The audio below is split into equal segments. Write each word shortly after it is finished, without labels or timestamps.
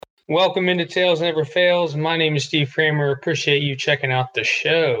Welcome into Tails Never Fails. My name is Steve Kramer. Appreciate you checking out the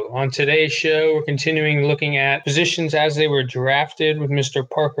show. On today's show, we're continuing looking at positions as they were drafted with Mr.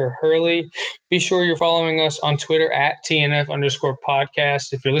 Parker Hurley. Be sure you're following us on Twitter at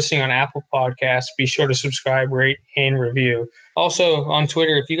TNF_podcast. If you're listening on Apple Podcasts, be sure to subscribe, rate, and review. Also on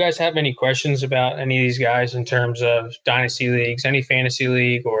Twitter, if you guys have any questions about any of these guys in terms of dynasty leagues, any fantasy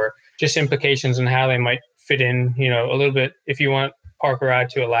league, or just implications and how they might fit in, a little bit, if you want Parker out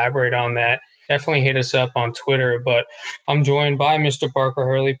to elaborate on that, definitely hit us up on Twitter. But I'm joined by Mr. Parker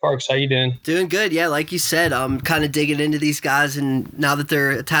Hurley. Parks, how you doing? Doing good. Yeah, like you said, I'm kind of digging into these guys, and now that they're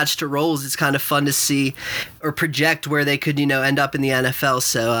attached to roles, it's kind of fun to see or project where they could, end up in the NFL.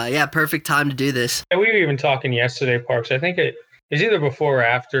 So, yeah, perfect time to do this. Yeah, we were even talking yesterday, Parks. I think it was either before or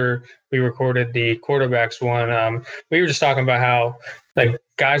after we recorded the quarterbacks one. We were just talking about how,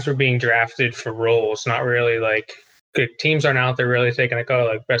 guys were being drafted for roles, not really, good teams aren't out there really taking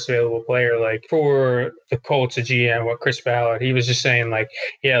best available player. Like for the Colts, a GM, what Chris Ballard, he was just saying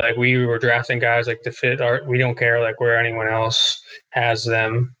we were drafting guys to fit we don't care where anyone else has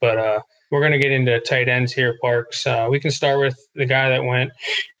them. But we're going to get into tight ends here, Parks. We can start with the guy that went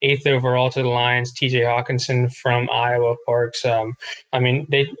 8th overall to the Lions, TJ Hawkinson from Iowa, Parks.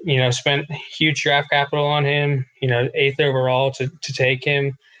 They, spent huge draft capital on him, 8th overall to take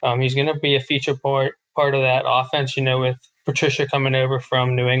him. He's going to be a feature part of that offense, with Patricia coming over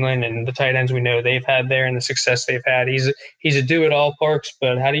from New England and the tight ends we know they've had there and the success they've had. He's a do-it-all, Parks,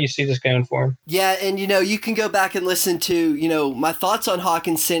 but how do you see this going for him? Yeah, and, you can go back and listen to, my thoughts on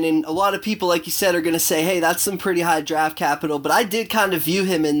Hawkinson, and a lot of people, like you said, are going to say, hey, that's some pretty high draft capital, but I did kind of view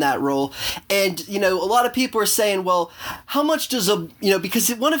him in that role. And, a lot of people are saying, well, how much does because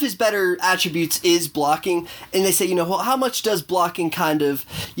one of his better attributes is blocking, and they say, how much does blocking kind of,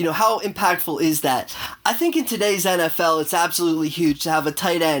 how impactful is that? I think in today's NFL, it's absolutely huge to have a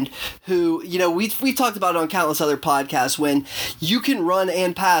tight end who, we've talked about it on countless other podcasts, when you can run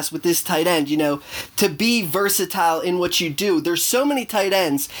and pass with this tight end, to be versatile in what you do. There's so many tight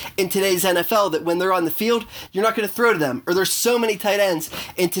ends in today's NFL that when they're on the field, you're not going to throw to them. Or there's so many tight ends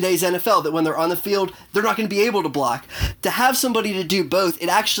in today's NFL that when they're on the field, they're not going to be able to block. To have somebody to do both, it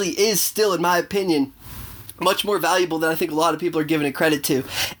actually is still, in my opinion, much more valuable than I think a lot of people are giving it credit to.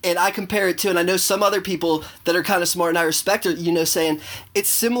 And I compare it to, and I know some other people that are kind of smart and I respect are, saying it's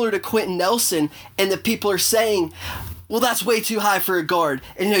similar to Quentin Nelson, and that people are saying, well, that's way too high for a guard.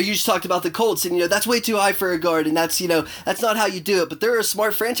 And, you just talked about the Colts, and, that's way too high for a guard, and that's, that's not how you do it. But they're a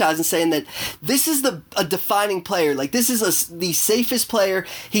smart franchise in saying that this is a defining player. This is the safest player.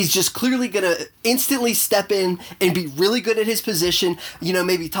 He's just clearly going to instantly step in and be really good at his position,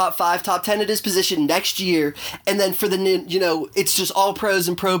 maybe top 5, top 10 at his position next year. And then for it's just all pros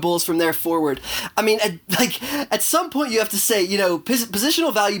and Pro Bowls from there forward. I mean, at some point you have to say,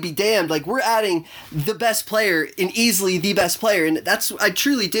 positional value be damned. We're adding the best player in easily the best player, and I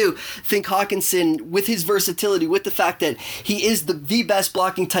truly do think Hawkinson, with his versatility, with the fact that he is the best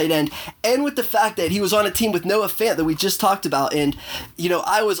blocking tight end, and with the fact that he was on a team with Noah Fant that we just talked about, and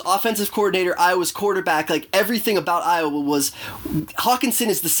Iowa's offensive coordinator, Iowa's quarterback, everything about Iowa was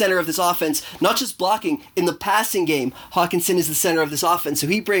Hawkinson is the center of this offense, not just blocking in the passing game. Hawkinson is the center of this offense, so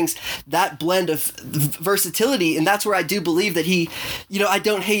he brings that blend of versatility, and that's where I do believe that he, I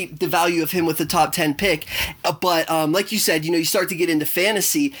don't hate the value of him with the top 10 pick, but like you said, you start to get into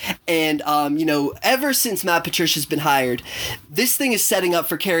fantasy, and, ever since Matt Patricia's been hired, this thing is setting up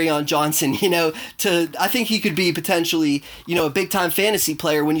for Kerryon Johnson, I think he could be potentially, a big-time fantasy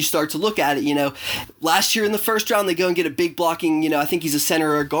player when you start to look at it, Last year in the first round, they go and get a big blocking, I think he's a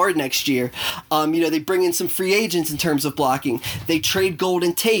center or a guard next year. They bring in some free agents in terms of blocking. They trade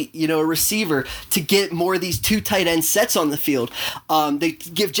Golden Tate, a receiver, to get more of these two tight end sets on the field. They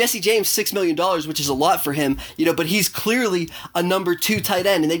give Jesse James $6 million, which is a lot for him, but he's clearly a number 2 tight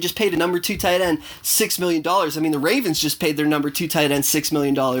end, and they just paid a number 2 tight end $6 million. I mean, the Ravens just paid their number 2 tight end $6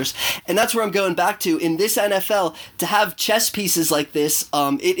 million. And that's where I'm going back to. In this NFL, to have chess pieces like this,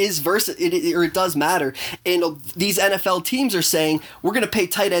 it is it does matter. And these NFL teams are saying, we're going to pay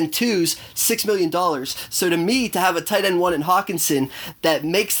tight end 2s $6 million. So to me, to have a tight end 1 in Hawkinson, that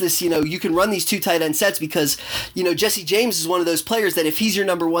makes this, you can run these 2 tight end sets, because, Jesse James is one of those players that if he's your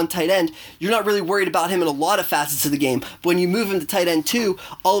number 1 tight end, you're not really worried about him in a lot of facets of the game. But when you move him to tight end 2,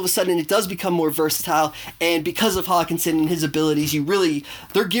 all of a sudden it does become more versatile, and because of Hawkinson and his abilities,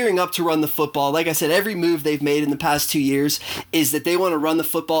 they're gearing up to run the football. Like I said, every move they've made in the past 2 years is that they want to run the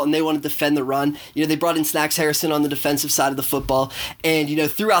football and they want to defend the run. They brought in Snacks Harrison on the defensive side of the football, and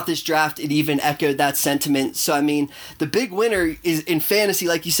throughout this draft, it even echoed that sentiment. So I mean, the big winner is in fantasy,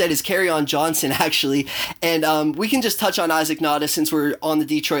 like you said, is Kerryon Johnson actually, and we can just touch on Isaac Nauta since we're on the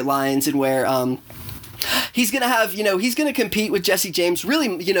Detroit Lions and where he's going to have, he's going to compete with Jesse James. Really,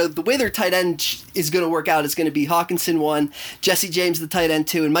 the way their tight end is going to work out is going to be Hawkinson 1, Jesse James the tight end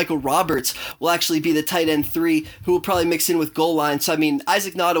 2, and Michael Roberts will actually be the tight end 3, who will probably mix in with goal line. So, I mean,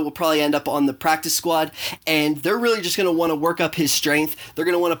 Isaac Nauta will probably end up on the practice squad, and they're really just going to want to work up his strength. They're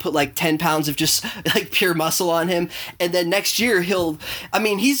going to want to put like 10 pounds of just like pure muscle on him. And then next year,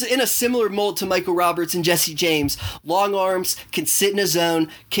 he's in a similar mold to Michael Roberts and Jesse James. Long arms, can sit in a zone,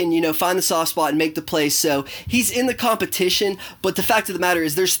 can, find the soft spot and make the play. So he's in the competition, but the fact of the matter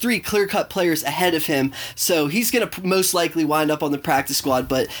is there's 3 clear-cut players ahead of him, so he's going to most likely wind up on the practice squad.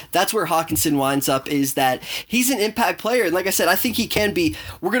 But that's where Hawkinson winds up, is that he's an impact player, and like I said, I think he can be.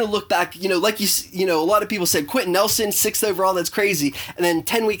 We're going to look back, like a lot of people said, Quentin Nelson, 6th overall, that's crazy, and then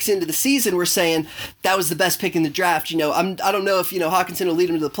 10 weeks into the season, we're saying that was the best pick in the draft. I don't know if, Hawkinson will lead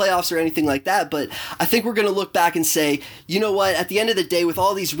him to the playoffs or anything like that, but I think we're going to look back and say, you know what, at the end of the day, with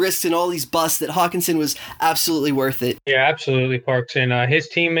all these risks and all these busts, that Hawkinson was absolutely worth it. Yeah, absolutely, Parks. And his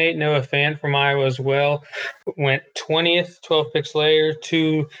teammate, Noah Fant from Iowa as well, went 20th, 12 picks later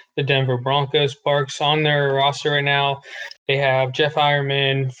to the Denver Broncos. Parks, on their roster right now, they have Jeff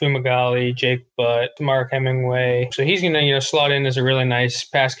Hireman, Fumagalli, Jake Butt, Mark Hemingway. So he's going to, slot in as a really nice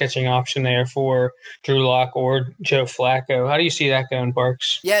pass-catching option there for Drew Lock or Joe Flacco. How do you see that going,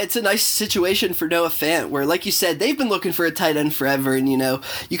 Parks? Yeah, it's a nice situation for Noah Fant, where, like you said, they've been looking for a tight end forever. And,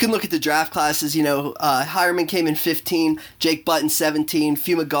 you can look at the draft classes. Hireman came in 15, Jake Butt in 17,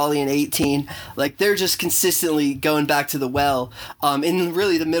 Fumagalli in 18. Like, they're just consistently going back to the well in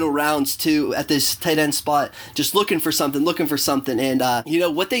really the middle rounds, too, at this tight end spot, just looking for something. And,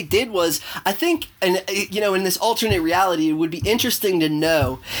 what they did was, I think, and in this alternate reality, it would be interesting to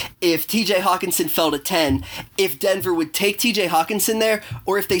know if TJ Hawkinson fell to 10, if Denver would take TJ Hawkinson there,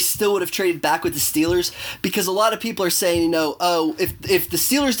 or if they still would have traded back with the Steelers, because a lot of people are saying, if the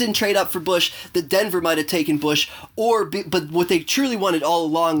Steelers didn't trade up for Bush, that Denver might have taken Bush, but what they truly wanted all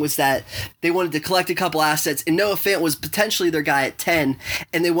along was that they wanted to collect a couple assets, and Noah Fant was potentially their guy at 10,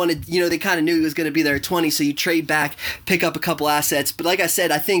 and they wanted, they kind of knew he was going to be there at 20, so you trade back, pick up a couple assets. But like I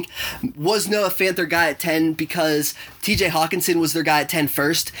said, I think, was Noah Fant their guy at 10 because TJ Hawkinson was their guy at 10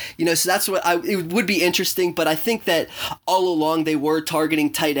 first? So that's what it would be interesting, but I think that all along they were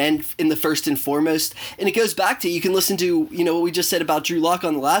targeting tight end in the first and foremost. And it goes back to, you can listen to, what we just said about Drew Lock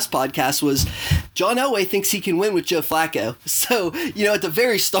on the last podcast, was John Elway thinks he can win with Joe Flacco. So, at the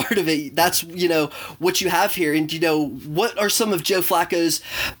very start of it, that's, what you have here. And, what are some of Joe Flacco's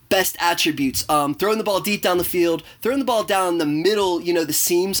best attributes? Throwing the ball deep down the field, throwing the ball down the middle, the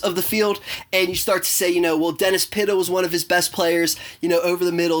seams of the field, and you start to say, well, Dennis Pitta was one of his best players, over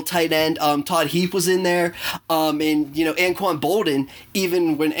the middle, tight end. Todd Heap was in there, and, Anquan Bolden,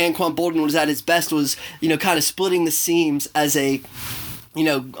 even when Anquan Bolden was at his best, was, kind of splitting the seams as a,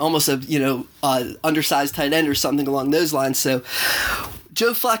 almost a, undersized tight end or something along those lines. So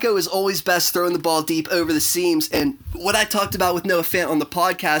Joe Flacco is always best throwing the ball deep over the seams, and what I talked about with Noah Fant on the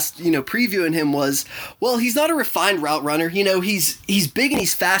podcast, previewing him was, well, he's not a refined route runner. He's big and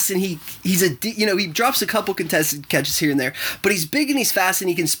he's fast, and he drops a couple contested catches here and there, but he's big and he's fast, and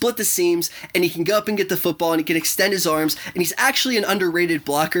he can split the seams, and he can go up and get the football, and he can extend his arms, and he's actually an underrated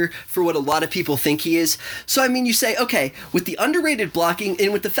blocker for what a lot of people think he is. So, I mean, you say, okay, with the underrated blocking,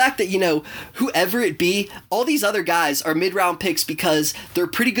 and with the fact that, whoever it be, all these other guys are mid-round picks because they're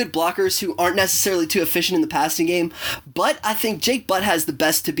pretty good blockers who aren't necessarily too efficient in the passing game. But I think Jake Butt has the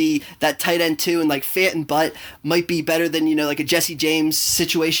best to be that tight end too, and like Fant and Butt might be better than, like a Jesse James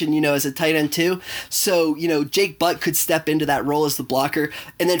situation, as a tight end too. So, Jake Butt could step into that role as the blocker.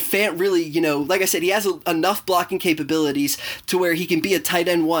 And then Fant really, like I said, he has enough blocking capabilities to where he can be a tight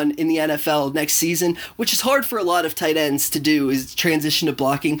end 1 in the NFL next season, which is hard for a lot of tight ends to do, is transition to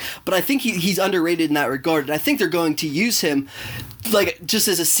blocking. But I think he's underrated in that regard. And I think they're going to use him like just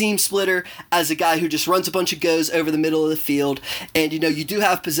as a seam splitter, as a guy who just runs a bunch of goes over the middle of the field. And, you do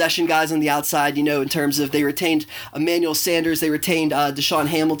have possession guys on the outside, in terms of they retained Emmanuel Sanders, they retained Deshaun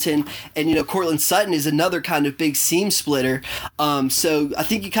Hamilton, and, Cortland Sutton is another kind of big seam splitter. So I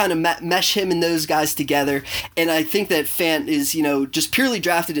think you kind of mesh him and those guys together. And I think that Fant is, just purely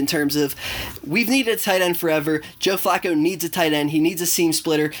drafted in terms of, we've needed a tight end forever. Joe Flacco needs a tight end. He needs a seam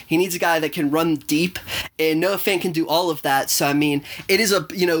splitter. He needs a guy that can run deep. And Noah Fant can do all of that. So, I mean, it is a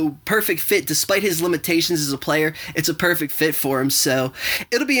perfect fit. Despite his limitations as a player, it's a perfect fit for him. So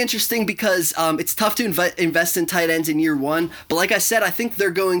it'll be interesting because it's tough to invest in tight ends in year one. But like I said, I think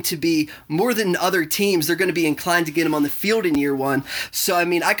they're going to be more than other teams. They're going to be inclined to get him on the field in year one. So I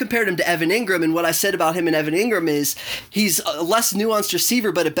mean, I compared him to Evan Ingram, and what I said about him and Evan Ingram is he's a less nuanced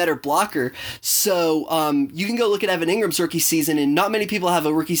receiver, but a better blocker. So you can go look at Evan Ingram's rookie season, and not many people have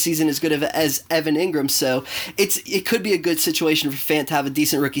a rookie season as good as Evan Ingram. So it could be a good situation for Fant to have a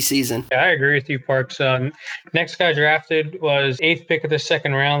decent rookie season. Yeah, I agree with you, Parks. Next guy drafted was 8th pick of the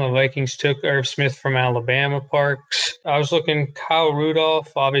second round. The Vikings took Irv Smith from Alabama, Parks. I was looking, Kyle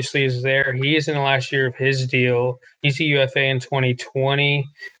Rudolph obviously is there. He is in the last year of his deal. He's a UFA in 2020.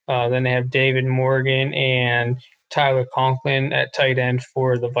 Then they have David Morgan and Tyler Conklin at tight end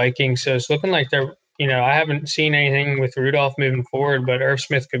for the Vikings. So it's looking like they're, I haven't seen anything with Rudolph moving forward, but Irv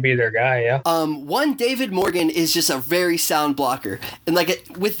Smith could be their guy, yeah. One, David Morgan is just a very sound blocker. And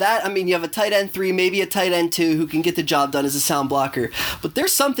with that, I mean, you have a tight end 3, maybe a tight end 2 who can get the job done as a sound blocker. But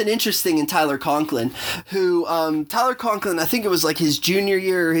there's something interesting in Tyler Conklin, who, I think it was like his junior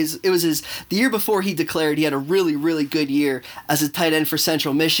year, the year before he declared, he had a really, really good year as a tight end for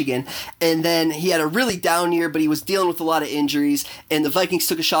Central Michigan. And then he had a really down year, but he was dealing with a lot of injuries, and the Vikings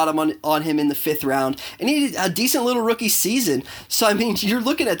took a shot on him in the 5th round. And he did a decent little rookie season. So, I mean, you're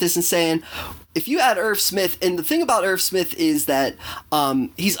looking at this and saying, if you add Irv Smith, and the thing about Irv Smith is that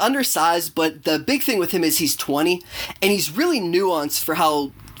he's undersized, but the big thing with him is he's 20, and he's really nuanced for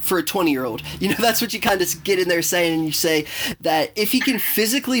a 20-year-old. That's what you kind of get in there saying, and you say that if he can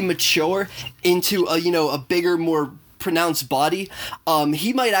physically mature into a bigger, more pronounced body,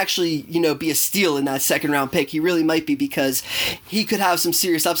 he might actually, be a steal in that second round pick. He really might be, because he could have some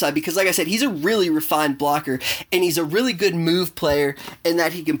serious upside, because like I said, he's a really refined blocker, and he's a really good move player, and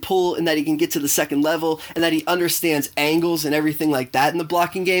that he can pull, and that he can get to the second level, and that he understands angles and everything like that in the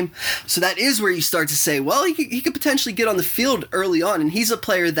blocking game. So that is where you start to say, well, he could potentially get on the field early on, and he's a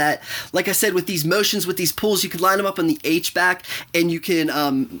player that, like I said, with these motions, with these pulls, you could line him up on the H-back, and you can,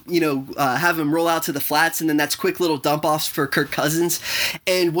 have him roll out to the flats, and then that's quick little dump-offs for Kirk Cousins.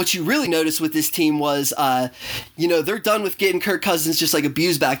 And what you really noticed with this team was, they're done with getting Kirk Cousins just like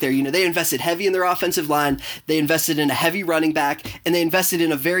abused back there. They invested heavy in their offensive line, they invested in a heavy running back, and they invested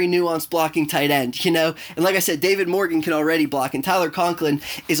in a very nuanced blocking tight end, And like I said, David Morgan can already block, and Tyler Conklin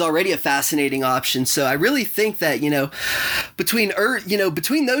is already a fascinating option. So I really think that,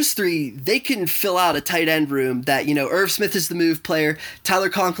 between those three, they can fill out a tight end room that, Irv Smith is the move player, Tyler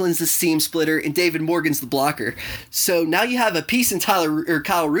Conklin's the seam splitter, and David Morgan's the blocker. So now you have a piece in Kyle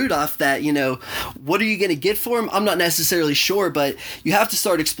Rudolph that, what are you going to get for him? I'm not necessarily sure, but you have to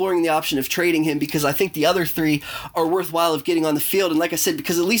start exploring the option of trading him, because I think the other three are worthwhile of getting on the field. And like I said,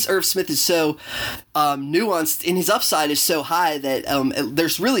 because at least Irv Smith is so nuanced, and his upside is so high that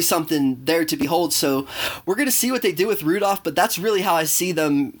there's really something there to behold. So we're going to see what they do with Rudolph, but that's really how I see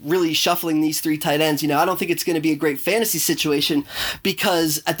them really shuffling these 3 tight ends. I don't think it's going to be a great fantasy situation,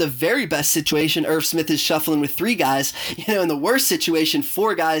 because at the very best situation, Irv Smith is shuffling with 3 guys. In the worst situation,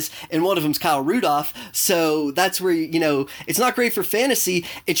 4 guys, and one of them's Kyle Rudolph. So that's where, it's not great for fantasy.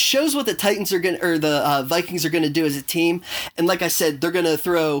 It shows what the Titans are going to, or the Vikings are going to do as a team. And like I said, they're going to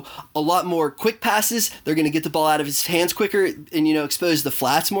throw a lot more quick passes. They're going to get the ball out of his hands quicker and, expose the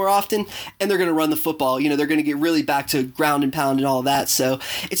flats more often. And they're going to run the football. They're going to get really back to ground and pound and all that. So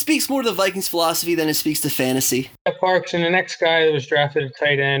it speaks more to the Vikings philosophy than it speaks to fantasy. Parks, and the next guy that was drafted at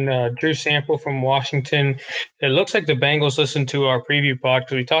tight end, Drew Sample from Washington. It looks like the Bengals listened to our preview pod,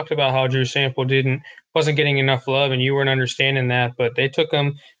 because we talked about how Drew Sample wasn't getting enough love, and you weren't understanding that. But they took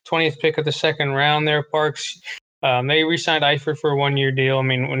him 20th pick of the second round there, Parks. They re-signed Eifert for a 1-year deal. I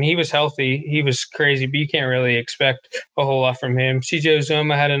mean, when he was healthy, he was crazy, but you can't really expect a whole lot from him. CJ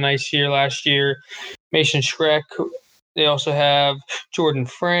Uzomah had a nice year last year. Mason Schreck. They also have Jordan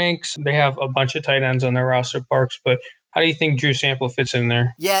Franks. They have a bunch of tight ends on their roster, Parks, but how do you think Drew Sample fits in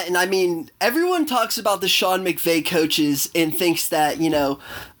there? Yeah, and I mean, everyone talks about the Sean McVay coaches and thinks that,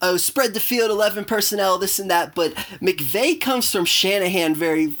 spread the field, 11 personnel, this and that, but McVay comes from Shanahan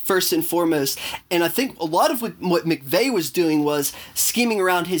very first and foremost, and I think a lot of what McVay was doing was scheming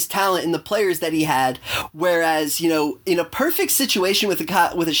around his talent and the players that he had, whereas, in a perfect situation with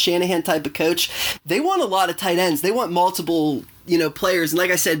a Shanahan type of coach, they want a lot of tight ends. They want multiple players. And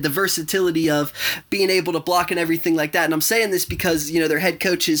like I said, the versatility of being able to block and everything like that. And I'm saying this because, their head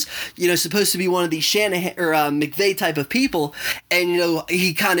coach is, supposed to be one of these Shanahan or McVay type of people. And,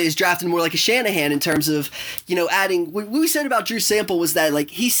 he kind of is drafted more like a Shanahan in terms of, adding. What we said about Drew Sample was that, like,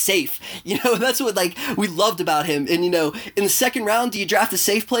 he's safe. That's what, like, we loved about him. And, in the second round, do you draft the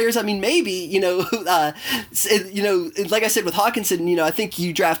safe players? I mean, maybe, like I said with Hawkinson, I think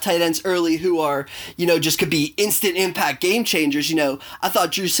you draft tight ends early who are, just could be instant impact game changers. I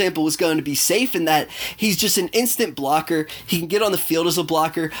thought Drew Sample was going to be safe in that he's just an instant blocker. He can get on the field as a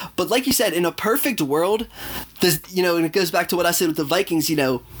blocker. But like you said, in a perfect world, and it goes back to what I said with the Vikings,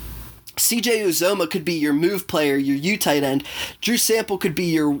 CJ Uzomah could be your move player, your U tight end. Drew Sample could be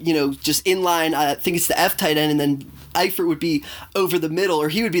your, just inline, I think it's the F tight end, and then Eifert would be over the middle, or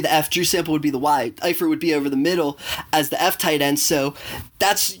he would be the F, Drew Sample would be the Y. Eifert would be over the middle as the F tight end. So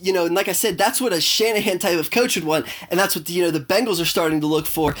that's, and like I said, that's what a Shanahan type of coach would want, and that's what, the Bengals are starting to look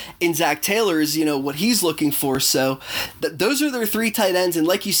for in Zach Taylor is, what he's looking for. So those are their three tight ends, and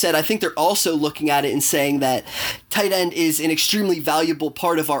like you said, I think they're also looking at it and saying that tight end is an extremely valuable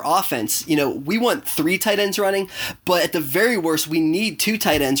part of our offense. We want three tight ends running, but at the very worst, we need two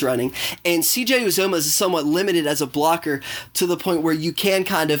tight ends running, and CJ Uzomah is somewhat limited as a blocker to the point where you can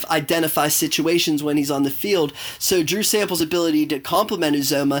kind of identify situations when he's on the field. So Drew Sample's ability to complement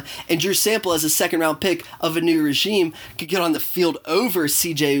Uzomah, and Drew Sample as a second-round pick of a new regime could get on the field over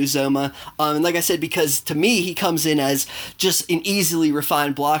CJ Uzomah. And like I said, because to me, he comes in as just an easily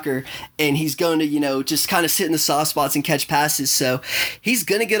refined blocker, and he's going to, just kind of sit in the soft spots and catch passes. So he's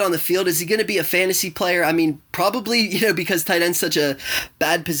going to get on the field. Is he going to be a fantasy player? I mean, probably, because tight end's such a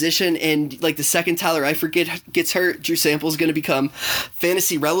bad position, and like the second Tyler Eifert gets hurt, Drew Sample's going to become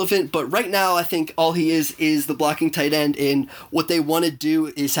fantasy relevant. But right now, I think all he is the blocking tight end, and what they want to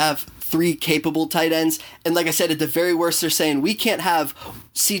do is have three capable tight ends. And like I said, at the very worst, they're saying we can't have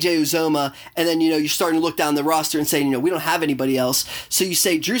CJ Uzomah, and then, you're starting to look down the roster and saying, we don't have anybody else. So you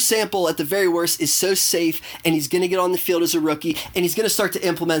say Drew Sample at the very worst is so safe, and he's going to get on the field as a rookie, and he's going to start to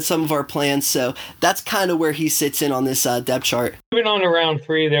implement some of our plans. So that's kind of where he sits in on this depth chart. Moving on to round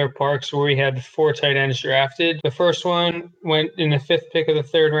 3 there, Parks, where we had 4 tight ends drafted. The first one went in the 5th pick of the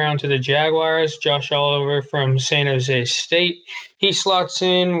 3rd round to the Jaguars, Josh Oliver from San Jose State. He slots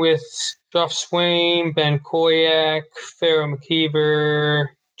in with Geoff Swaim, Ben Koyak, Pharaoh McKeever,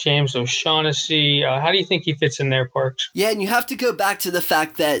 James O'Shaughnessy. How do you think he fits in there, Parks? Yeah, and you have to go back to the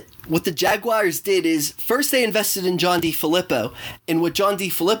fact that what the Jaguars did is first they invested in John DeFilippo. And what John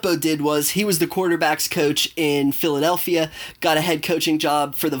DeFilippo did was he was the quarterback's coach in Philadelphia, got a head coaching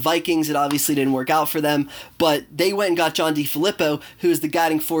job for the Vikings. It obviously didn't work out for them, but they went and got John DeFilippo, who is the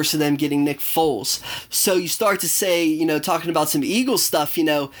guiding force of them getting Nick Foles. So you start to say, talking about some Eagles stuff,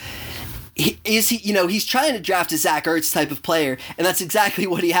 he's trying to draft a Zach Ertz type of player, and that's exactly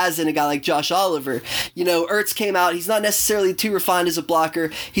what he has in a guy like Josh Oliver. Ertz came out, he's not necessarily too refined as a blocker,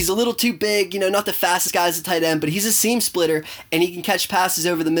 he's a little too big, not the fastest guy as a tight end, but he's a seam splitter, and he can catch passes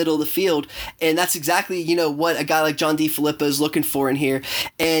over the middle of the field, and that's exactly, what a guy like John DeFilippo is looking for in here.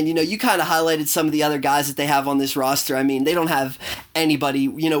 And, you kind of highlighted some of the other guys that they have on this roster. I mean, they don't have anybody,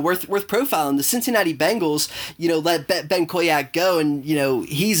 worth profiling. The Cincinnati Bengals, let Ben Koyak go, and,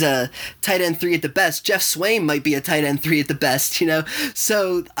 he's a tight end 3 at the best. Geoff Swaim might be a tight end 3 at the best,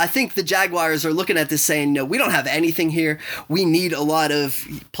 So I think the Jaguars are looking at this saying, no, we don't have anything here. We need a lot of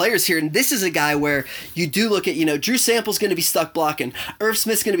players here. And this is a guy where you do look at, Drew Sample's going to be stuck blocking. Irv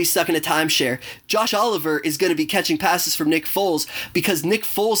Smith's going to be stuck in a timeshare. Josh Oliver is going to be catching passes from Nick Foles because Nick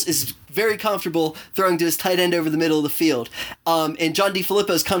Foles is very comfortable throwing to his tight end over the middle of the field. And John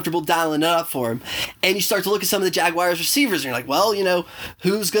DeFilippo is comfortable dialing it up for him. And you start to look at some of the Jaguars receivers and you're like, well,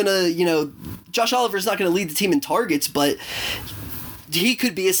 who's going to, Josh Oliver's not going to lead the team in targets, but he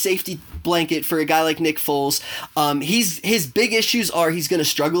could be a safety blanket for a guy like Nick Foles. His big issues are he's going to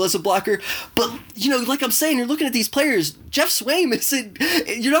struggle as a blocker, but like I'm saying, you're looking at these players. Geoff Swaim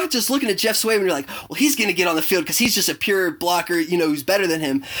you're not just looking at Geoff Swaim and you're like, well, he's going to get on the field because he's just a pure blocker, who's better than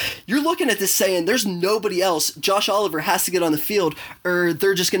him. You're looking at this saying there's nobody else. Josh Oliver has to get on the field or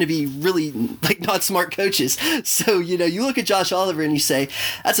they're just going to be really not smart coaches. So, you look at Josh Oliver and you say,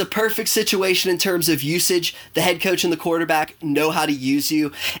 that's a perfect situation in terms of usage. The head coach and the quarterback know how to use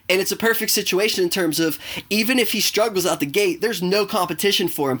you. And it's a perfect perfect situation in terms of even if he struggles out the gate, there's no competition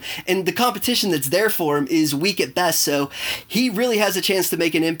for him. And the competition that's there for him is weak at best. So he really has a chance to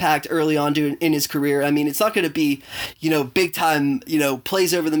make an impact early on in his career. I mean, it's not going to be, big time,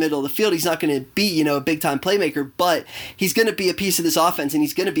 plays over the middle of the field. He's not going to be, a big time playmaker, but he's going to be a piece of this offense and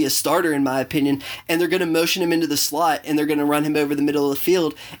he's going to be a starter in my opinion. And they're going to motion him into the slot and they're going to run him over the middle of the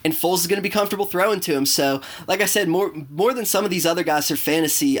field and Foles is going to be comfortable throwing to him. So like I said, more than some of these other guys for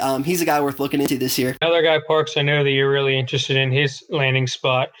fantasy, he's a guy worth looking into this year. Another guy, Parks, I know that you're really interested in his landing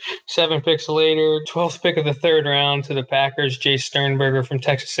spot. 7 picks later, 12th pick of the third round to the Packers. Jace Sternberger from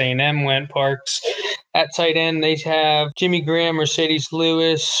Texas A&M went, Parks. At tight end, they have Jimmy Graham, Mercedes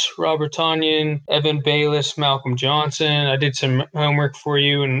Lewis, Robert Tonyan, Evan Bayless, Malcolm Johnson. I did some homework for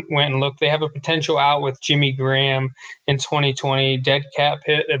you and went and looked. They have a potential out with Jimmy Graham in 2020, dead cap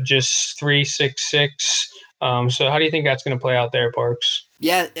hit of just 3.66. So how do you think that's going to play out there, Parks?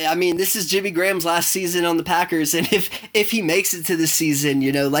 Yeah, I mean, this is Jimmy Graham's last season on the Packers, and if he makes it to the season,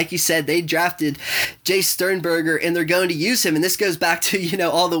 like you said, they drafted Jace Sternberger, and they're going to use him, and this goes back to,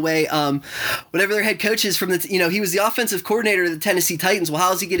 all the way, whatever their head coach is from the, he was the offensive coordinator of the Tennessee Titans. Well,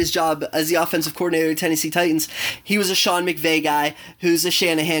 how does he get his job as the offensive coordinator of the Tennessee Titans? He was a Sean McVay guy, who's a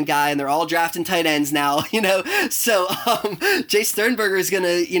Shanahan guy, and they're all drafting tight ends now, so Jace Sternberger is going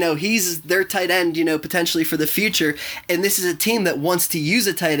to, he's their tight end, potentially for the future, and this is a team that wants to use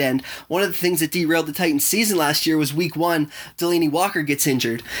a tight end. One of the things that derailed the Titans season last year was week 1, Delanie Walker gets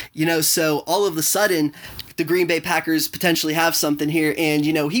injured. So all of a sudden, the Green Bay Packers potentially have something here, and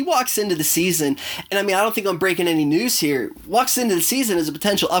he walks into the season, and I mean, I don't think I'm breaking any news here, walks into the season as a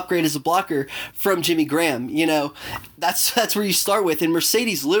potential upgrade as a blocker from Jimmy Graham. That's where you start with, and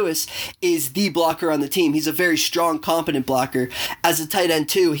Mercedes Lewis is the blocker on the team. He's a very strong, competent blocker. As a tight end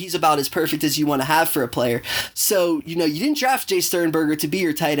too, he's about as perfect as you want to have for a player. So, you didn't draft Jace Sternberger to be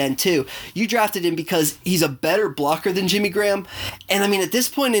your tight end too. You drafted him because he's a better blocker than Jimmy Graham, and I mean, at this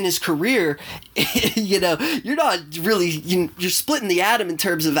point in his career, you're not really, you're splitting the atom in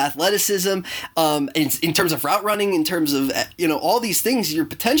terms of athleticism, in terms of route running, in terms of, all these things. You're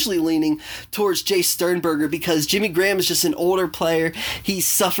potentially leaning towards Jace Sternberger because Jimmy Graham is just an older player. He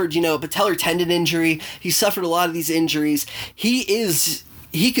suffered, a patellar tendon injury. He suffered a lot of these injuries.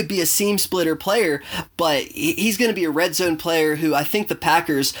 He could be a seam splitter player, but he's going to be a red zone player who I think the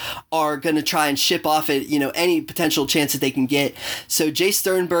Packers are going to try and ship off at, any potential chance that they can get. So Jace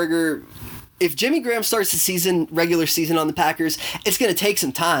Sternberger, if Jimmy Graham starts the regular season on the Packers, it's going to take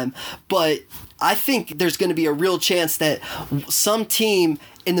some time, but I think there's going to be a real chance that some team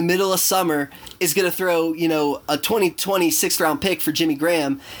in the middle of summer is going to throw, a 2020 6th round pick for Jimmy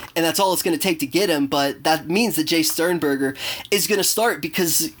Graham, and that's all it's going to take to get him. But that means that Jace Sternberger is going to start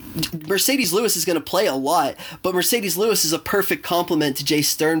because Mercedes Lewis is going to play a lot, but Mercedes Lewis is a perfect complement to Jace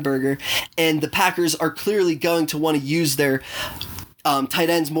Sternberger, and the Packers are clearly going to want to use their tight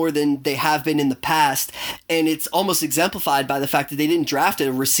ends more than they have been in the past, and it's almost exemplified by the fact that they didn't draft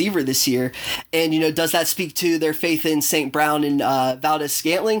a receiver this year. And does that speak to their faith in St. Brown and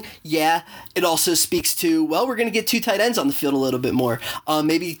Valdez-Scantling? Yeah. It also speaks to, well, we're going to get 2 tight ends on the field a little bit more,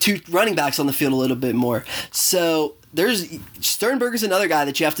 maybe 2 running backs on the field a little bit more. So Sternberger's another guy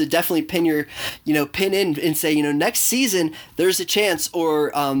that you have to definitely pin in and say, next season there's a chance,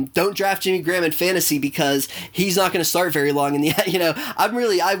 or don't draft Jimmy Graham in fantasy because he's not going to start very long in the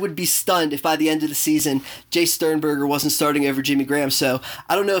I would be stunned if by the end of the season Jace Sternberger wasn't starting over Jimmy Graham. So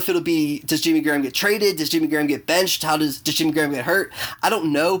I don't know if it'll be, does Jimmy Graham get traded? Does Jimmy Graham get benched? Does Jimmy Graham get hurt? I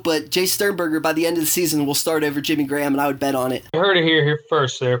don't know, but Jace Sternberger by the end of the season will start over Jimmy Graham, and I would bet on it. I heard it here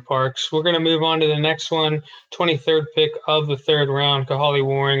first there, Parks. We're going to move on to the next one. 23rd pick of the third round, Kahale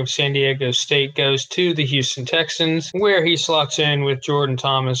Warring of San Diego State goes to the Houston Texans, where he slots in with Jordan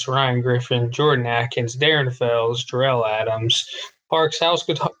Thomas, Ryan Griffin, Jordan Atkins, Darren Fells, Jarrell Adams. Parks, how's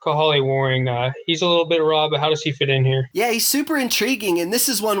Kahale Warring? He's a little bit raw, but how does he fit in here? Yeah, he's super intriguing, and this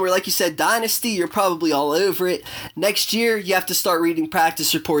is one where, like you said, Dynasty, you're probably all over it. Next year, you have to start reading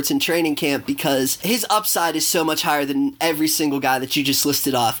practice reports in training camp because his upside is so much higher than every single guy that you just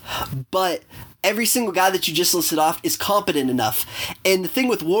listed off. But every single guy that you just listed off is competent enough. And the thing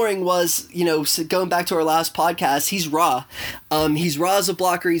with Warring was, so going back to our last podcast, he's raw. He's raw as a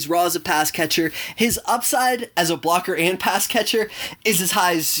blocker. He's raw as a pass catcher. His upside as a blocker and pass catcher is as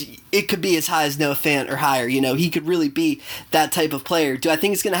high as, it could be as high as Noah Fant or higher. He could really be that type of player. Do I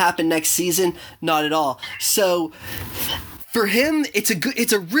think it's going to happen next season? Not at all. So For him, it's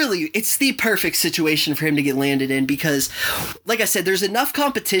the perfect situation for him to get landed in because, like I said, there's enough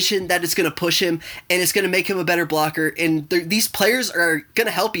competition that it's going to push him and it's going to make him a better blocker. And these players are going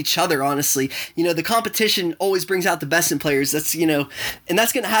to help each other, honestly. The competition always brings out the best in players. That's, and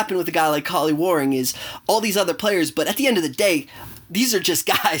that's going to happen with a guy like Collie Waring is all these other players. But at the end of the day, these are just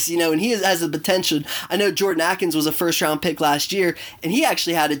guys, and he has the potential. I know Jordan Atkins was a first-round pick last year, and he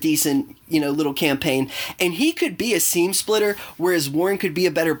actually had a decent, little campaign. And he could be a seam splitter, whereas Waring could be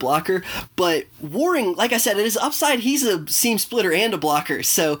a better blocker. But Waring, like I said, at his upside, he's a seam splitter and a blocker.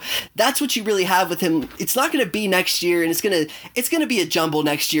 So that's what you really have with him. It's not going to be next year, and it's gonna be a jumble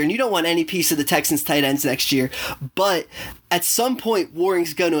next year, and you don't want any piece of the Texans tight ends next year. But at some point,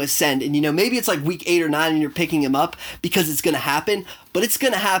 Waring's going to ascend. And, maybe it's like week 8 or 9 and you're picking him up because it's going to happen. But it's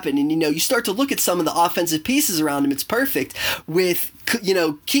going to happen. And, you start to look at some of the offensive pieces around him. It's perfect with,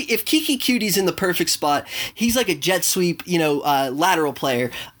 if Kiki Cutie's in the perfect spot, he's like a jet sweep, lateral player.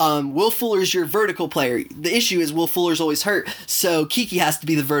 Will Fuller's your vertical player. The issue is Will Fuller's always hurt. So Kiki has to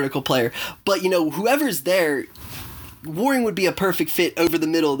be the vertical player. But, whoever's there, Waring would be a perfect fit over the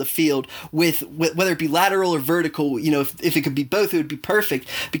middle of the field with whether it be lateral or vertical. If it could be both, it would be perfect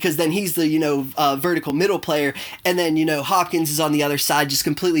because then he's the vertical middle player, and then Hopkins is on the other side, just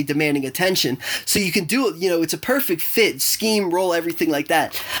completely demanding attention. So you can do it. It's a perfect fit, scheme, role, everything like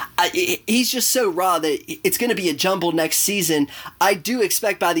that. He's just so raw that it's going to be a jumble next season. I do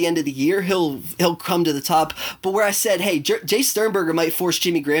expect by the end of the year he'll come to the top. But where I said, hey, Jay Sternberger might force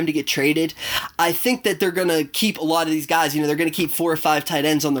Jimmy Graham to get traded, I think that they're going to keep a lot of these guys, they're going to keep 4 or 5 tight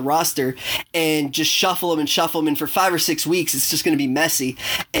ends on the roster and just shuffle them, and for 5 or 6 weeks it's just going to be messy,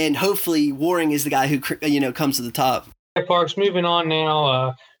 and hopefully Waring is the guy who comes to the top. Parks, moving on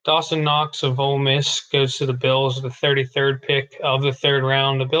now, Dawson Knox of Ole Miss goes to the Bills, the 33rd pick of the 3rd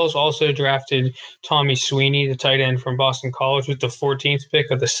round. The Bills also drafted Tommy Sweeney, the tight end from Boston College, with the 14th pick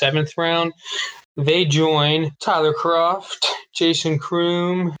of the 7th round. They join Tyler Kroft, Jason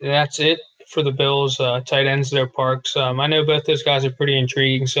Kroom. That's it for the Bills, tight ends there, Parks. I know both those guys are pretty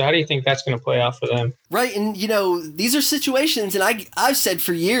intriguing, so how do you think that's going to play out for them? Right, and these are situations, and I've said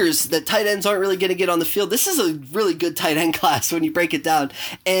for years that tight ends aren't really going to get on the field. This is a really good tight end class when you break it down,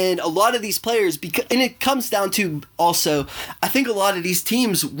 and a lot of these players, and it comes down to also, I think a lot of these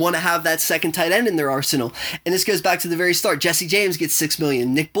teams want to have that second tight end in their arsenal, and this goes back to the very start. Jesse James gets $6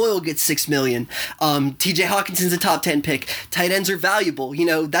 million, Nick Boyle gets $6 million, T.J. Hawkinson's a top 10 pick. Tight ends are valuable.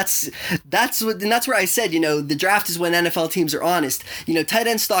 That's where I said, the draft is when NFL teams are honest. Tight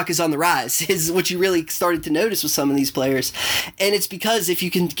end stock is on the rise, is what you really started to notice with some of these players. And it's because if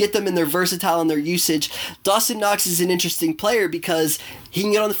you can get them in their versatile and their usage, Dawson Knox is an interesting player because he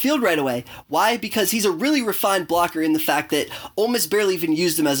can get on the field right away. Why? Because he's a really refined blocker in the fact that Ole Miss barely even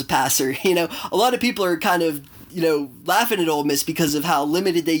used him as a passer. A lot of people are kind of laughing at Ole Miss because of how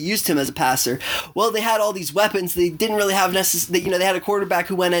limited they used him as a passer. Well, they had all these weapons. They didn't really have they had a quarterback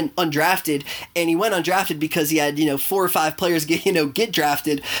who went in undrafted, and he went undrafted because he had 4 or 5 players get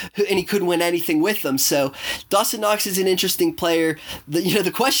drafted, and he couldn't win anything with them. So Dawson Knox is an interesting player.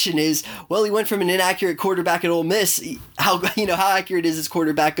 The question is, well, he went from an inaccurate quarterback at Ole Miss. How accurate is his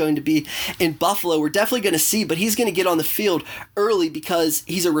quarterback going to be in Buffalo? We're definitely going to see, but he's going to get on the field early because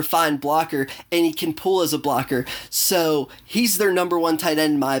he's a refined blocker and he can pull as a blocker. So he's their number 1 tight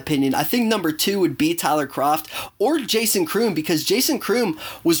end in my opinion. I think number 2 would be Tyler Kroft or Jason Kroom, because Jason Kroom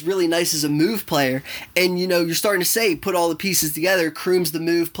was really nice as a move player. And you're starting to say, put all the pieces together. Kroom's the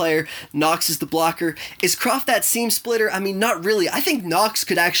move player, Knox is the blocker. Is Kroft that seam splitter? I mean, not really. I think Knox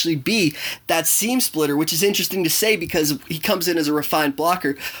could actually be that seam splitter, which is interesting to say because he comes in as a refined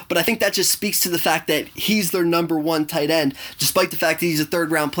blocker. But I think that just speaks to the fact that he's their number 1 tight end, despite the fact that he's a 3rd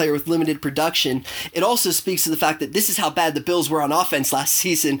round player with limited production. It also speaks to the fact that this is how bad the Bills were on offense last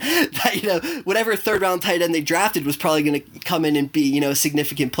season. That, whatever 3rd round tight end they drafted was probably going to come in and be, a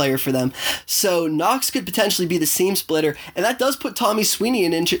significant player for them. So Knox could potentially be the seam splitter, and that does put Tommy Sweeney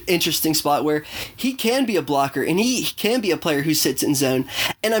in an interesting spot where he can be a blocker and he can be a player who sits in zone.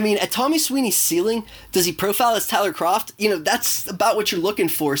 And I mean, at Tommy Sweeney's ceiling, does he profile as Tyler Kroft? That's about what you're looking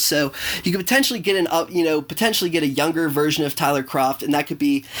for. So you could potentially get a younger version of Tyler Kroft, and that could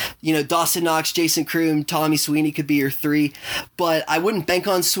be, Dawson Knox, Jason Kroom, Tommy Sweeney could be your 3, but I wouldn't bank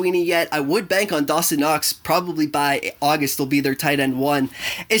on Sweeney yet. I would bank on Dawson Knox. Probably by August they'll be their tight end 1.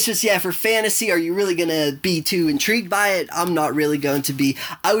 It's just, for fantasy, are you really going to be too intrigued by it? I'm not really going to be.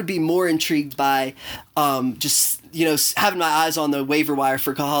 I would be more intrigued by just, having my eyes on the waiver wire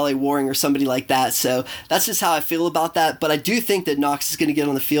for Kahale Warring or somebody like that. So that's just how I feel about that. But I do think that Knox is going to get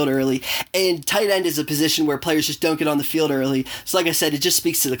on the field early. And tight end is a position where players just don't get on the field early. So like I said, it just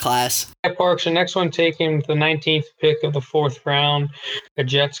speaks to the class. Parks, the next one taken the 19th pick of the 4th round. The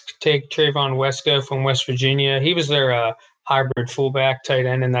Jets take Trayvon Wesco from West Virginia. He was their hybrid fullback tight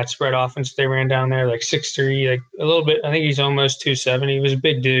end in that spread offense they ran down there, like 6'3", like a little bit. I think he's almost 270. He was a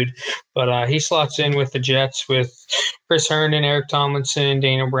big dude, but he slots in with the Jets with Chris Herndon, Eric Tomlinson,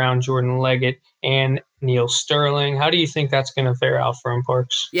 Daniel Brown, Jordan Leggett, and Neil Sterling. How do you think that's going to fare out for him,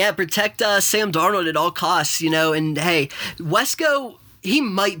 Parks? Yeah, protect Sam Darnold at all costs, and hey, Wesco,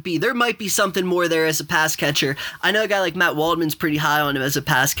 there might be something more there as a pass catcher. I know a guy like Matt Waldman's pretty high on him as a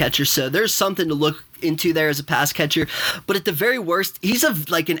pass catcher, so there's something to look into there as a pass catcher. But at the very worst, he's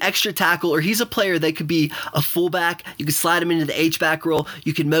like an extra tackle, or he's a player that could be a fullback. You could slide him into the H-back role.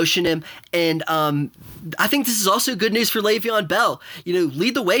 You can motion him. And I think this is also good news for Le'Veon Bell.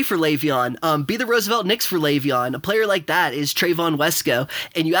 Lead the way for Le'Veon. Be the Roosevelt Knicks for Le'Veon. A player like that is Trayvon Wesco.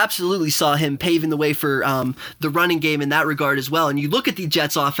 And you absolutely saw him paving the way for the running game in that regard as well. And you look at the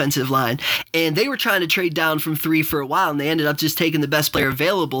Jets offensive line, and they were trying to trade down from 3 for a while, and they ended up just taking the best player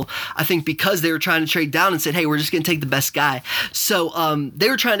available. I think because they were trying to trade down and said, hey, we're just going to take the best guy. So they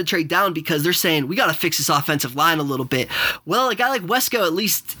were trying to trade down because they're saying, we got to fix this offensive line a little bit. Well, a guy like Wesco at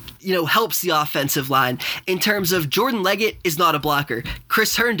least helps the offensive line in terms of Jordan Leggett is not a blocker.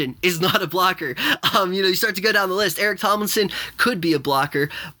 Chris Herndon is not a blocker. You start to go down the list. Eric Tomlinson could be a blocker,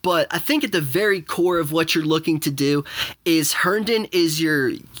 but I think at the very core of what you're looking to do is Herndon is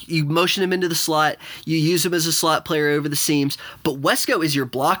you motion him into the slot, you use him as a slot player over the seams, but Wesco is your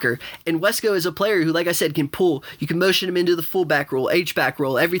blocker, and Wesco is a player who, like I said, can pull. You can motion him into the fullback role, H-back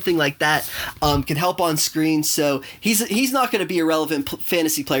role, everything like that, can help on screen, so he's not going to be a relevant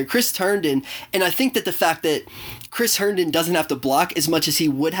fantasy player. Chris Herndon, and I think that the fact that Chris Herndon doesn't have to block as much as he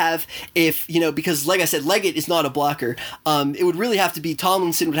would have if, because like I said, Leggett is not a blocker. It would really have to be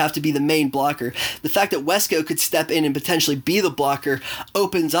Tomlinson would have to be the main blocker. The fact that Wesco could step in and potentially be the blocker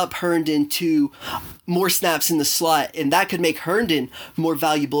opens up Herndon to more snaps in the slot, and that could make Herndon more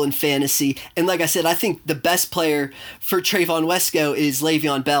valuable in fantasy. And like I said, I think the best player for Trayvon Wesco is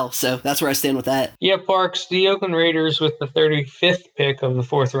Le'Veon Bell, so that's where I stand with that. Yeah, Parks, the Oakland Raiders with the 35th pick of the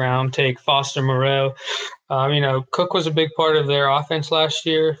 4th round take Foster Moreau. Cook was a big part of their offense last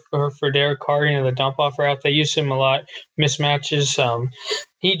year for Derek Carr, the dump-off route. They used him a lot, mismatches.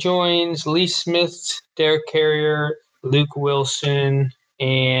 He joins Lee Smith, Derek Carrier, Luke Wilson,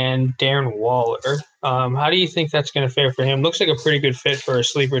 and Darren Waller. How do you think that's going to fare for him? Looks like a pretty good fit for a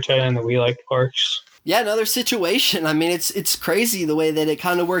sleeper tight end that we like, Parks. Yeah, another situation. I mean, it's crazy the way that it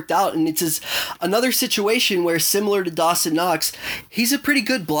kind of worked out, and it's another situation where, similar to Dawson Knox, he's a pretty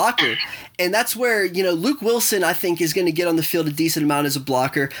good blocker. And that's where, Luke Wilson, I think, is going to get on the field a decent amount as a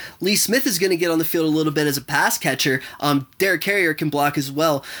blocker. Lee Smith is going to get on the field a little bit as a pass catcher. Derek Carrier can block as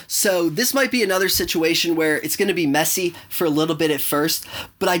well. So this might be another situation where it's going to be messy for a little bit at first.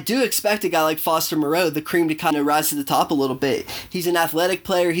 But I do expect a guy like Foster Moreau, the cream, to kind of rise to the top a little bit. He's an athletic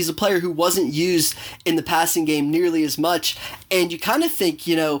player. He's a player who wasn't used in the passing game nearly as much. And you kind of think,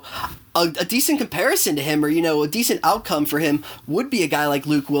 a decent comparison to him, or a decent outcome for him would be a guy like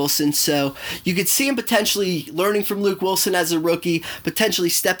Luke Wilson. So you could see him potentially learning from Luke Wilson as a rookie, potentially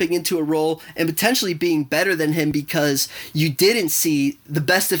stepping into a role and potentially being better than him because you didn't see the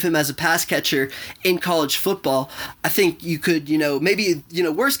best of him as a pass catcher in college football. I think you could, maybe,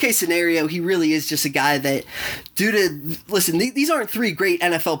 worst case scenario, he really is just a guy that listen, these aren't 3 great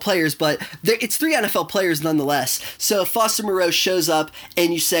NFL players, but it's 3 NFL players nonetheless. So if Foster Moreau shows up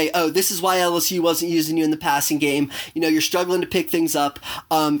and you say, oh, this is why LSU wasn't using you in the passing game. You're struggling to pick things up.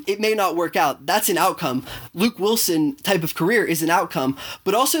 It may not work out. That's an outcome. Luke Wilson type of career is an outcome,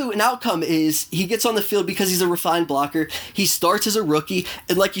 but also an outcome is he gets on the field because he's a refined blocker. He starts as a rookie,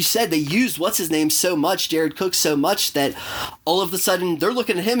 and like you said, they used what's-his-name so much, Jared Cook, so much that all of a sudden they're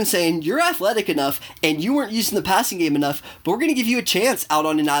looking at him and saying, you're athletic enough and you weren't using the passing game enough, but we're going to give you a chance out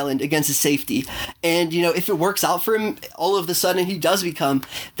on an island against a safety. And, if it works out for him, all of a sudden he does become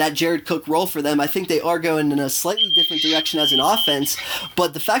that Jared Cook role for them. I think they are going in a slightly different direction as an offense,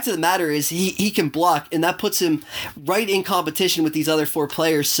 but the fact of the matter is he can block, and that puts him right in competition with these other 4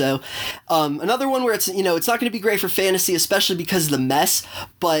 players. So another one where it's not going to be great for fantasy, especially because of the mess,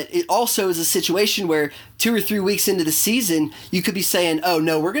 but it also is a situation where 2 or 3 weeks into the season, you could be saying, oh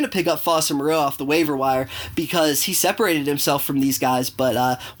no, we're going to pick up Foster Moreau off the waiver wire because he separated himself from these guys.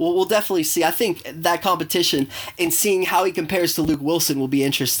 But we'll definitely see. I think that competition and seeing how he compares to Luke Wilson will be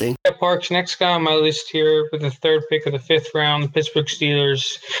interesting. Yeah, Parks, next guy on my list here with the third pick of the 5th round, the Pittsburgh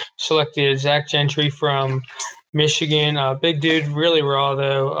Steelers selected Zach Gentry from Michigan. Big dude, really raw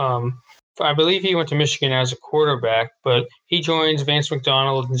though. I believe he went to Michigan as a quarterback, but he joins Vance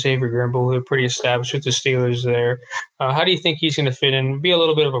McDonald and Xavier Grimble, who are pretty established with the Steelers there. How do you think he's going to fit in? Be a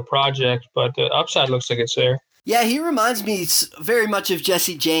little bit of a project, but the upside looks like it's there. Yeah, he reminds me very much of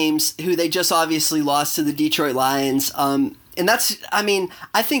Jesse James, who they just obviously lost to the Detroit Lions. And that's, I mean,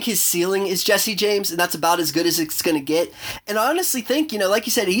 I think his ceiling is Jesse James, and that's about as good as it's going to get. And I honestly think, like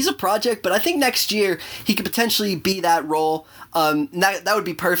you said, he's a project, but I think next year he could potentially be that role. That would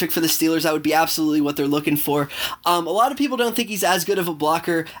be perfect for the Steelers. That would be absolutely what they're looking for. A lot of people don't think he's as good of a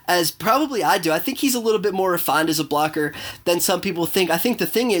blocker as probably I do. I think he's a little bit more refined as a blocker than some people think. I think the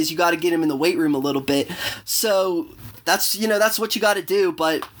thing is you got to get him in the weight room a little bit. So that's what you got to do,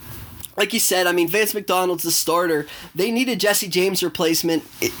 but like you said, I mean, Vance McDonald's the starter. They need a Jesse James replacement.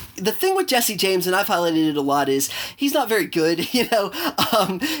 The thing with Jesse James, and I've highlighted it a lot, is he's not very good,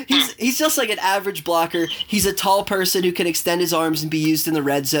 He's just like an average blocker. He's a tall person who can extend his arms and be used in the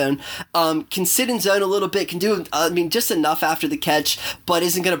red zone. Can sit in zone a little bit, can do, just enough after the catch, but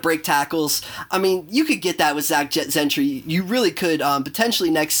isn't going to break tackles. I mean, you could get that with Zach Gentry. You really could, potentially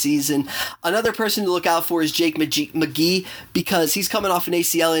next season. Another person to look out for is Jake McGee, because he's coming off an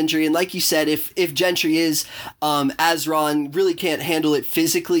ACL injury, and like you said, if Gentry is as raw and really can't handle it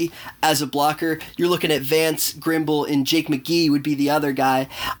physically as a blocker, you're looking at Vance Grimble, and Jake McGee would be the other guy.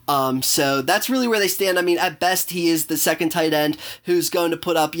 So that's really where they stand. I mean, at best, he is the second tight end who's going to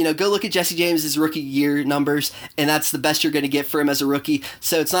put up, go look at Jesse James' rookie year numbers, and that's the best you're going to get for him as a rookie.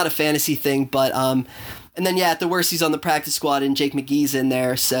 So it's not a fantasy thing, but and then, at the worst, he's on the practice squad, and Jake McGee's in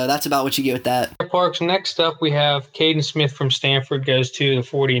there, so that's about what you get with that. Parks, next up, we have Caden Smith from Stanford, goes to the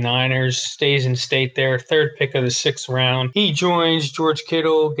 49ers, stays in state there, third pick of the 6th round. He joins George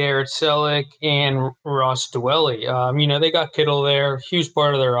Kittle, Garrett Selleck, and Ross Dwelley. They got Kittle there, huge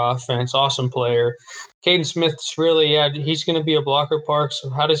part of their offense, awesome player. Caden Smith's really, he's going to be a blocker, Parks.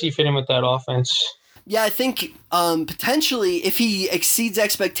 How does he fit in with that offense? Yeah, I think potentially if he exceeds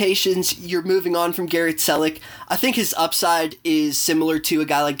expectations, you're moving on from Garrett Selleck. I think his upside is similar to a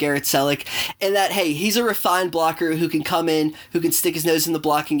guy like Garrett Selleck in that, hey, he's a refined blocker who can come in, who can stick his nose in the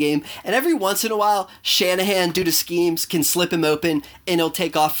blocking game. And every once in a while, Shanahan, due to schemes, can slip him open and he'll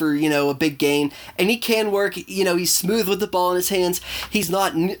take off for, a big gain. And he can work, he's smooth with the ball in his hands. He's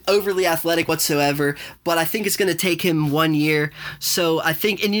not overly athletic whatsoever, but I think it's going to take him 1 year. So I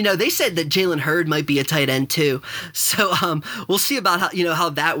think, and they said that Jalen Hurd might be a tight end too. So we'll see about how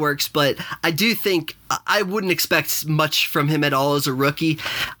that works, but I do think I wouldn't expect much from him at all as a rookie.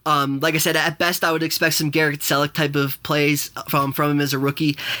 Like I said, at best I would expect some Garrett Selleck type of plays from him as a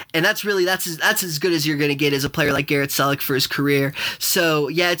rookie, and that's as good as you're going to get as a player like Garrett Selleck for his career. So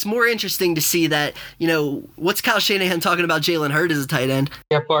yeah, it's more interesting to see that what's Kyle Shanahan talking about Jalen Hurd as a tight end.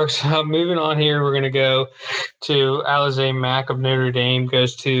 Yeah, Parks. Moving on here, we're going to go to Alize Mack of Notre Dame,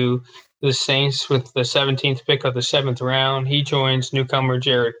 goes to the Saints with the 17th pick of the 7th round. He joins newcomer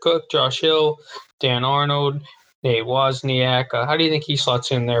Jared Cook, Josh Hill, Dan Arnold, Nate Wozniak. How do you think he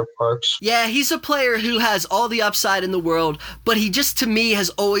slots in there, Parks? Yeah, he's a player who has all the upside in the world, but he just, to me, has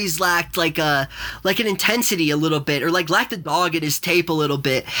always lacked like an intensity a little bit, or lacked a dog in his tape a little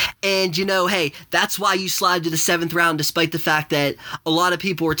bit. And, hey, that's why you slide to the 7th round, despite the fact that a lot of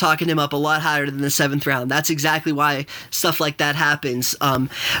people were talking him up a lot higher than the 7th round. That's exactly why stuff like that happens.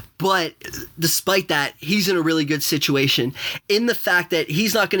 But despite that, he's in a really good situation in the fact that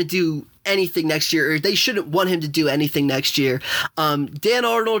he's not going to do anything next year, or they shouldn't want him to do anything next year. Dan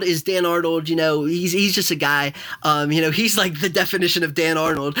Arnold is Dan Arnold. He's just a guy. He's like the definition of Dan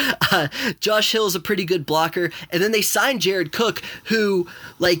Arnold. Josh Hill is a pretty good blocker, and then they signed Jared Cook, who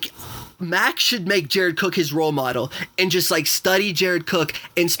Mac should make Jared Cook his role model and just study Jared Cook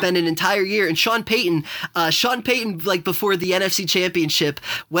and spend an entire year. And Sean Payton, before the NFC Championship,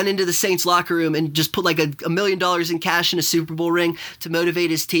 went into the Saints locker room and just put $1 million in cash in a Super Bowl ring to motivate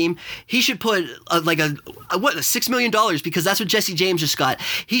his team. He should put $6 million, because that's what Jesse James just got.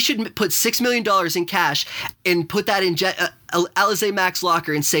 He should put $6 million in cash and put that in Alize Mack's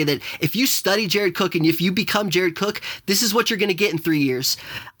locker and say that if you study Jared Cook and if you become Jared Cook, this is what you're going to get in 3 years.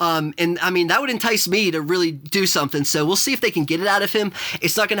 And I mean, that would entice me to really do something. So we'll see if they can get it out of him.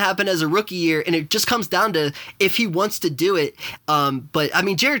 It's not going to happen as a rookie year, and it just comes down to if he wants to do it. But I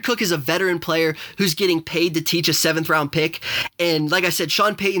mean, Jared Cook is a veteran player who's getting paid to teach a 7th round pick. And like I said,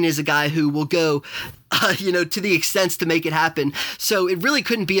 Sean Payton is a guy who will go to the extent to make it happen. So it really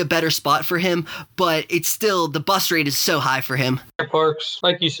couldn't be a better spot for him, but it's still, the bust rate is so high for him. Parks,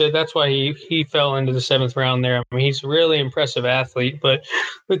 like you said, that's why he fell into the 7th round there. I mean, he's a really impressive athlete, but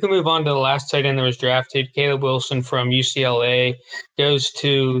we can move on to the last tight end that was drafted. Caleb Wilson from UCLA goes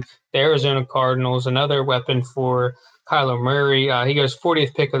to the Arizona Cardinals, another weapon for Kyler Murray. He goes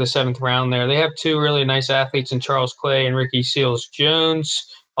 40th pick of the 7th round there. They have two really nice athletes in Charles Clay and Ricky Seals-Jones.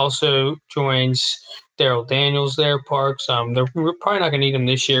 Also joins Daryl Daniels there, Parks. They're probably not going to need him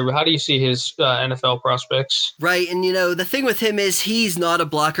this year, but how do you see his NFL prospects? Right, and the thing with him is he's not a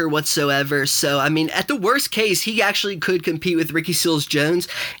blocker whatsoever. So, I mean, at the worst case, he actually could compete with Ricky Seals-Jones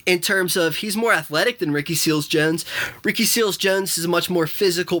in terms of he's more athletic than Ricky Seals-Jones. Ricky Seals-Jones is a much more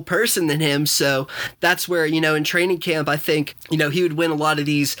physical person than him, so that's where, in training camp, I think, he would win a lot of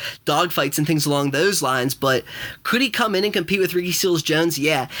these dogfights and things along those lines, but could he come in and compete with Ricky Seals-Jones?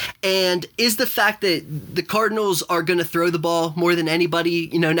 Yeah, and is the fact that the Cardinals are going to throw the ball more than anybody,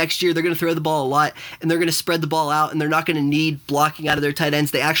 next year they're going to throw the ball a lot and they're going to spread the ball out and they're not going to need blocking out of their tight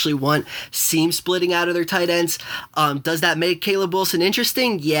ends. They actually want seam splitting out of their tight ends. Does that make Caleb Wilson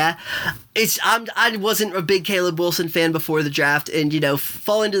interesting? Yeah. I wasn't a big Caleb Wilson fan before the draft, and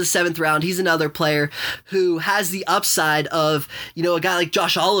fall into the 7th round. He's another player who has the upside of a guy like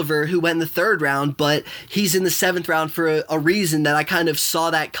Josh Oliver who went in the 3rd round, but he's in the 7th round for a reason that I kind of saw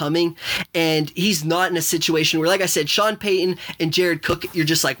that coming, and he's not in a situation where, like I said, Sean Payton and Jared Cook, you're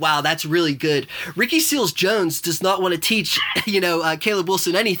just like, wow, that's really good. Ricky Seals-Jones does not want to teach Caleb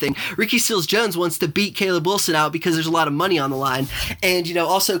Wilson anything. Ricky Seals-Jones wants to beat Caleb Wilson out because there's a lot of money on the line, and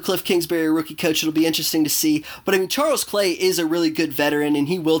also Cliff Kingsbury, rookie coach. It'll be interesting to see. But I mean, Charles Clay is a really good veteran, and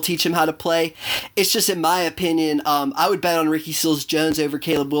he will teach him how to play. It's just, in my opinion, I would bet on Ricky Seals-Jones over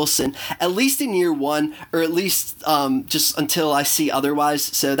Caleb Wilson, at least in year 1, or at least just until I see otherwise.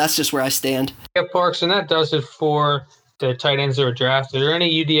 So that's just where I stand. Yeah, Parks, and that does it for the tight ends that were drafted. Are there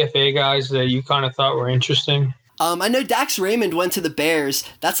any UDFA guys that you kind of thought were interesting? I know Dax Raymond went to the Bears.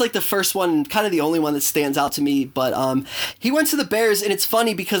 That's like the first one, kind of the only one that stands out to me. But he went to the Bears, and it's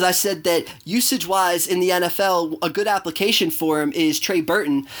funny because I said that usage-wise in the NFL, a good application for him is Trey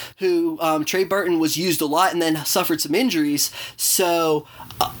Burton, who Trey Burton was used a lot and then suffered some injuries. So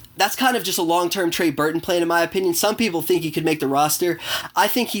that's kind of just a long-term Trey Burton plan, in my opinion. Some people think he could make the roster. I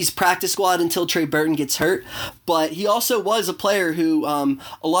think he's practice squad until Trey Burton gets hurt. But he also was a player who a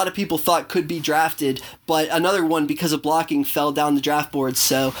lot of people thought could be drafted, but another one, because of blocking, fell down the draft board.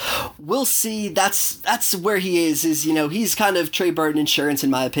 So we'll see. That's where he is he's kind of Trey Burton insurance,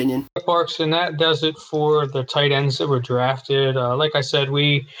 in my opinion. Parks, and that does it for the tight ends that were drafted. Like I said,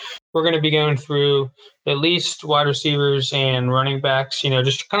 we're going to be going through at least wide receivers and running backs,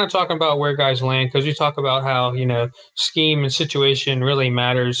 just kind of talking about where guys land, because we talk about how, scheme and situation really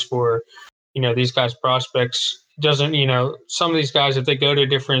matters for, these guys' prospects. Doesn't, some of these guys, if they go to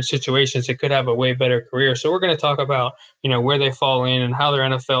different situations, they could have a way better career. So we're going to talk about, where they fall in and how their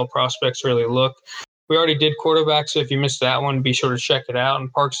NFL prospects really look. We already did quarterbacks, so if you missed that one, be sure to check it out.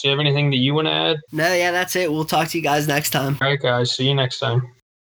 And Parks, do you have anything that you want to add? No, yeah, that's it. We'll talk to you guys next time. All right, guys. See you next time.